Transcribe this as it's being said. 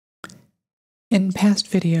In past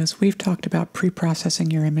videos, we've talked about pre-processing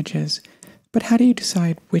your images, but how do you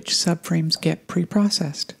decide which subframes get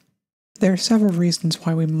pre-processed? There are several reasons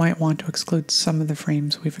why we might want to exclude some of the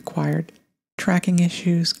frames we've acquired. Tracking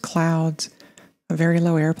issues, clouds, a very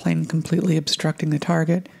low airplane completely obstructing the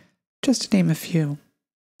target, just to name a few.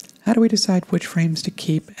 How do we decide which frames to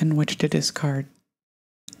keep and which to discard?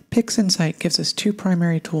 PixInsight gives us two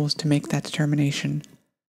primary tools to make that determination.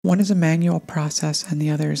 One is a manual process and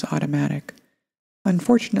the other is automatic.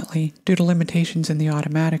 Unfortunately, due to limitations in the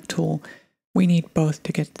automatic tool, we need both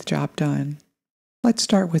to get the job done. Let's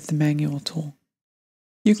start with the manual tool.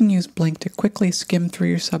 You can use Blink to quickly skim through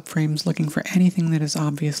your subframes looking for anything that is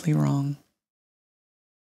obviously wrong.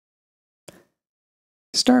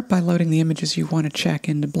 Start by loading the images you want to check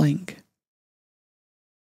into Blink.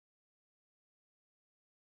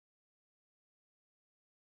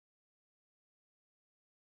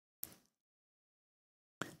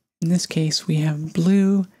 In this case, we have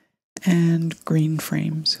blue and green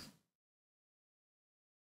frames.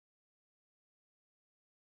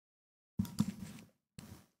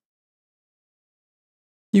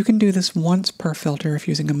 You can do this once per filter if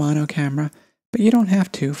using a mono camera, but you don't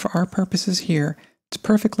have to. For our purposes here, it's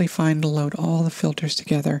perfectly fine to load all the filters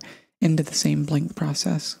together into the same Blink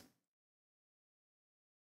process.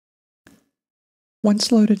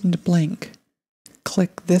 Once loaded into Blink,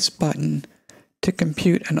 click this button to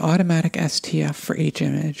compute an automatic STF for each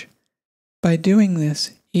image. By doing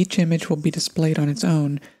this, each image will be displayed on its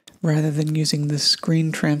own rather than using the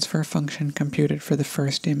screen transfer function computed for the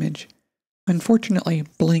first image. Unfortunately,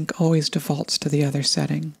 Blink always defaults to the other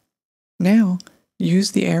setting. Now,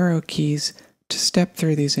 use the arrow keys to step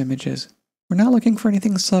through these images. We're not looking for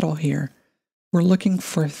anything subtle here. We're looking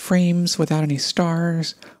for frames without any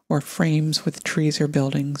stars or frames with trees or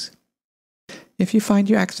buildings. If you find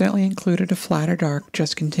you accidentally included a flat or dark,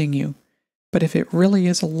 just continue. But if it really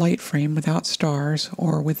is a light frame without stars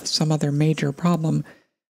or with some other major problem,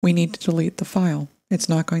 we need to delete the file. It's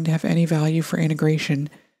not going to have any value for integration,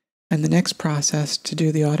 and the next process to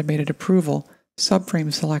do the automated approval,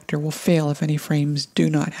 Subframe Selector, will fail if any frames do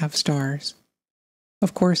not have stars.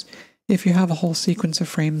 Of course, if you have a whole sequence of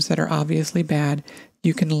frames that are obviously bad,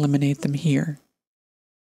 you can eliminate them here.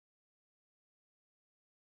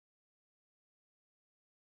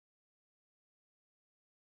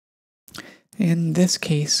 In this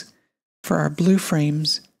case, for our blue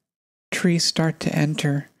frames, trees start to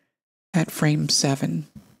enter at frame 7.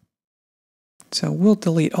 So we'll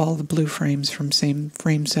delete all the blue frames from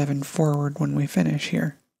frame 7 forward when we finish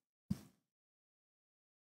here.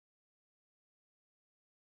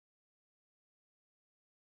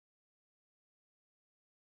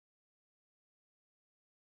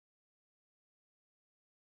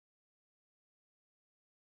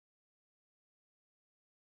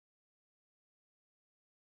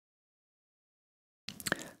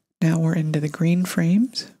 Now we're into the green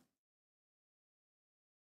frames.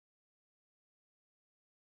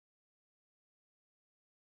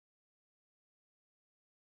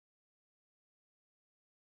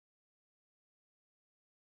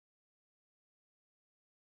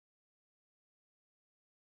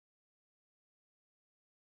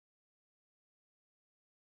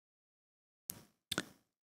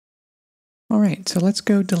 Alright, so let's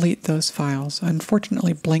go delete those files.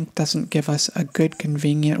 Unfortunately, Blink doesn't give us a good,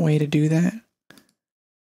 convenient way to do that.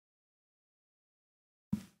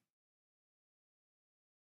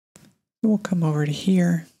 We'll come over to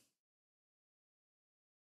here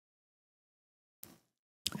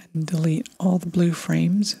and delete all the blue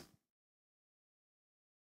frames.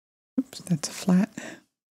 Oops, that's a flat.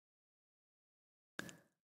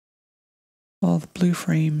 All the blue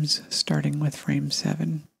frames starting with frame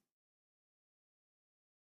 7.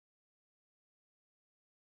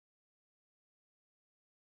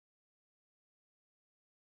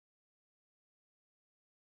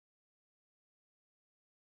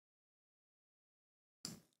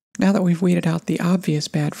 Now that we've weeded out the obvious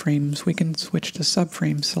bad frames, we can switch to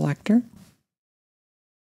Subframe Selector.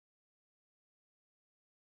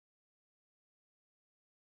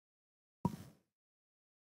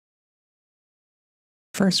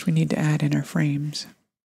 First, we need to add in our frames.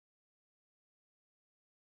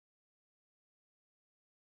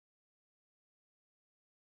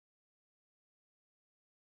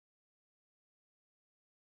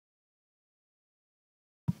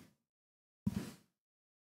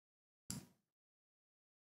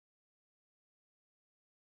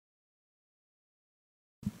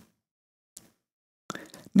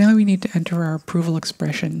 Now we need to enter our approval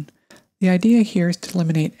expression. The idea here is to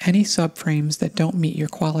eliminate any subframes that don't meet your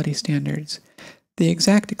quality standards. The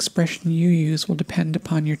exact expression you use will depend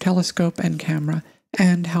upon your telescope and camera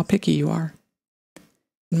and how picky you are.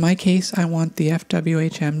 In my case, I want the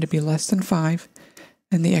FWHM to be less than 5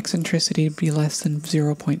 and the eccentricity to be less than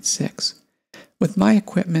 0.6. With my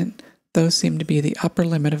equipment, those seem to be the upper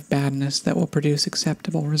limit of badness that will produce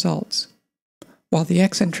acceptable results. While the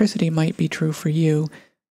eccentricity might be true for you,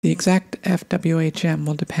 the exact FWHM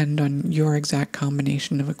will depend on your exact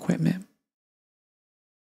combination of equipment.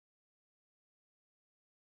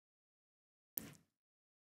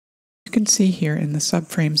 You can see here in the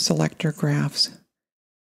Subframe Selector graphs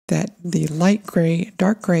that the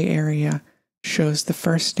dark gray area shows the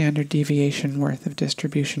first standard deviation worth of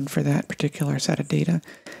distribution for that particular set of data,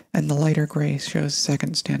 and the lighter gray shows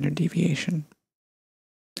second standard deviation.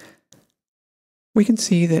 We can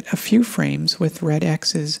see that a few frames with red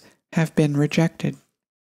X's have been rejected.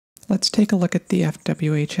 Let's take a look at the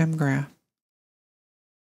FWHM graph.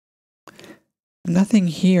 Nothing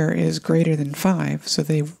here is greater than 5, so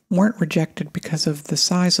they weren't rejected because of the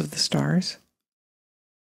size of the stars.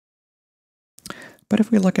 But if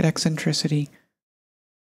we look at eccentricity,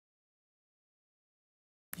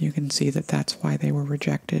 you can see that that's why they were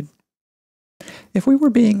rejected. If we were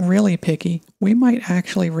being really picky, we might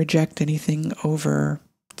actually reject anything over,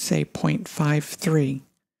 say, 0.53.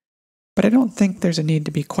 But I don't think there's a need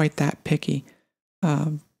to be quite that picky.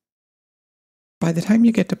 By the time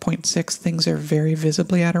you get to 0.6, things are very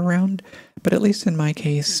visibly out of round, but at least in my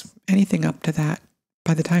case, anything up to that,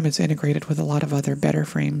 by the time it's integrated with a lot of other better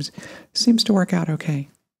frames, seems to work out okay.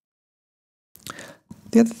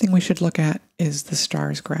 The other thing we should look at is the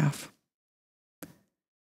stars graph.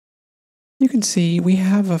 You can see we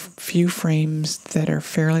have a few frames that are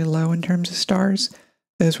fairly low in terms of stars.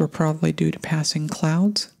 Those were probably due to passing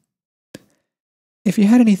clouds. If you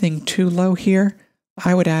had anything too low here,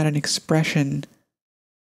 I would add an expression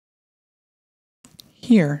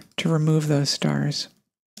here to remove those stars.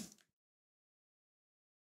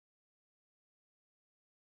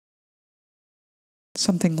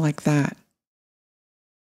 Something like that.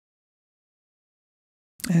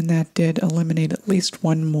 And that did eliminate at least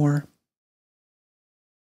one more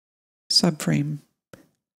subframe.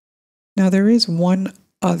 Now there is one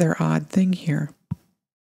other odd thing here.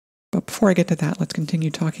 But before I get to that, let's continue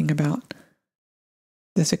talking about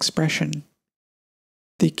this expression.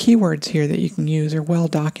 The keywords here that you can use are well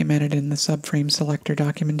documented in the Subframe Selector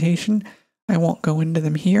documentation. I won't go into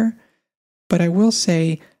them here, but I will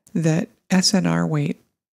say that SNR weight,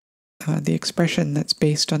 the expression that's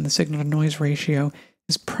based on the signal-to-noise ratio,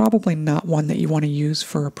 is probably not one that you want to use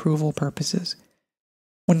for approval purposes.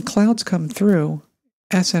 When clouds come through,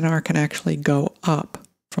 SNR can actually go up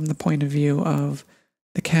from the point of view of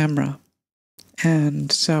the camera.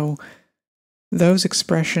 And so those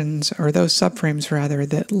expressions, or those subframes rather,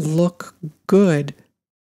 that look good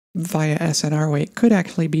via SNR weight could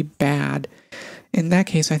actually be bad. In that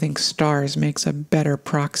case, I think stars makes a better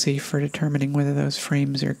proxy for determining whether those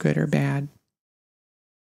frames are good or bad.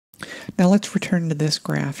 Now let's return to this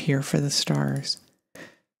graph here for the stars.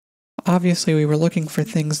 Obviously, we were looking for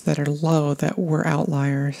things that are low that were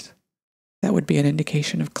outliers. That would be an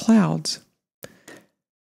indication of clouds.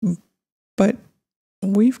 But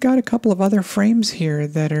we've got a couple of other frames here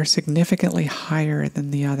that are significantly higher than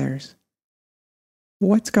the others.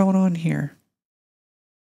 What's going on here?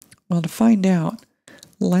 Well, to find out,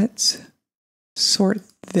 let's sort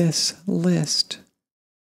this list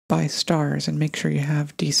by stars and make sure you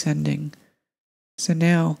have descending. So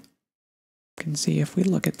now you can see if we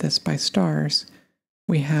look at this by stars,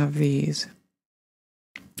 we have these.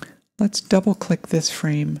 Let's double click this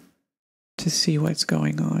frame to see what's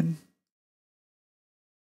going on.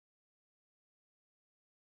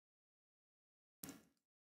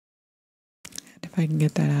 And if I can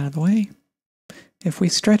get that out of the way, if we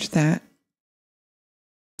stretch that,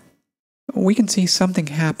 we can see something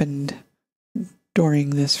happened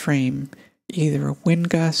during this frame. Either a wind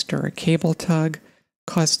gust or a cable tug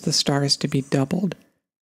caused the stars to be doubled.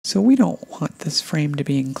 So we don't want this frame to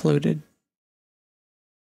be included.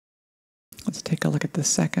 Let's take a look at the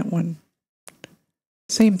second one.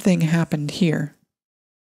 Same thing happened here.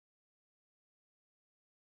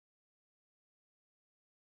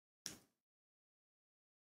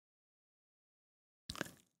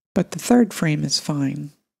 But the third frame is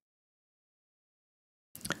fine.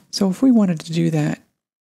 So if we wanted to do that,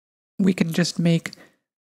 we can just make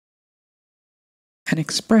an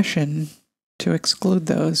expression to exclude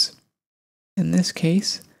those. In this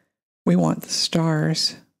case, we want the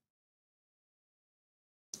stars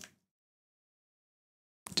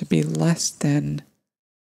to be less than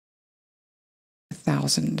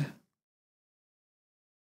 1,000.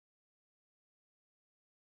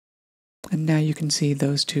 And now you can see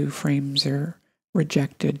those two frames are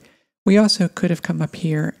rejected. We also could have come up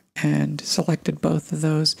here and selected both of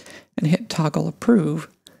those and hit toggle approve,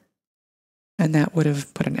 and that would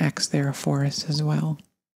have put an X there for us as well.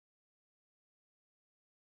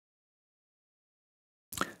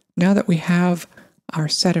 Now that we have our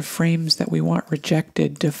set of frames that we want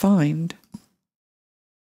rejected defined,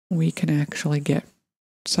 we can actually get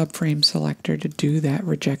Subframe Selector to do that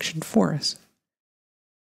rejection for us.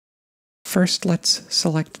 First, let's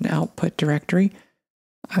select an output directory.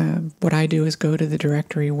 What I do is go to the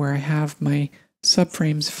directory where I have my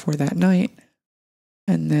subframes for that night,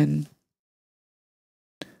 and then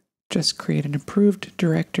just create an approved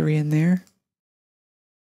directory in there.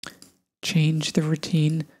 Change the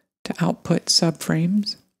routine to output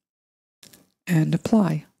subframes, and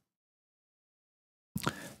apply.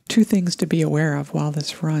 Two things to be aware of while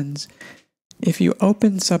this runs. If you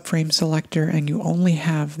open Subframe Selector and you only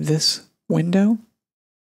have this window,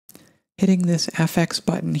 hitting this FX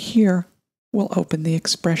button here will open the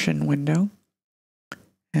expression window,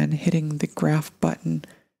 and hitting the graph button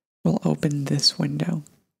will open this window.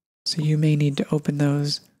 So you may need to open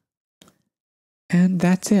those. And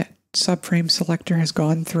that's it. Subframe Selector has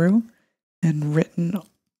gone through and written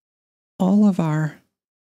all of our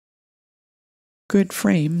good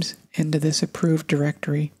frames into this approved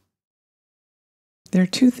directory. There are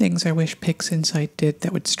two things I wish PixInsight did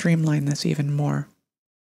that would streamline this even more.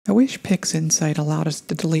 I wish PixInsight allowed us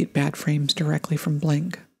to delete bad frames directly from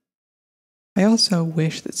Blink. I also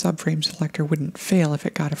wish that Subframe Selector wouldn't fail if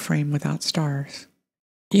it got a frame without stars.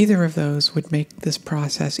 Either of those would make this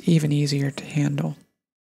process even easier to handle.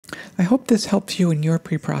 I hope this helps you in your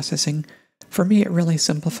pre-processing. For me, it really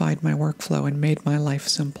simplified my workflow and made my life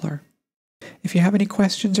simpler. If you have any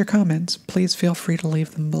questions or comments, please feel free to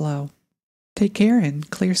leave them below. Take care and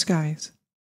clear skies.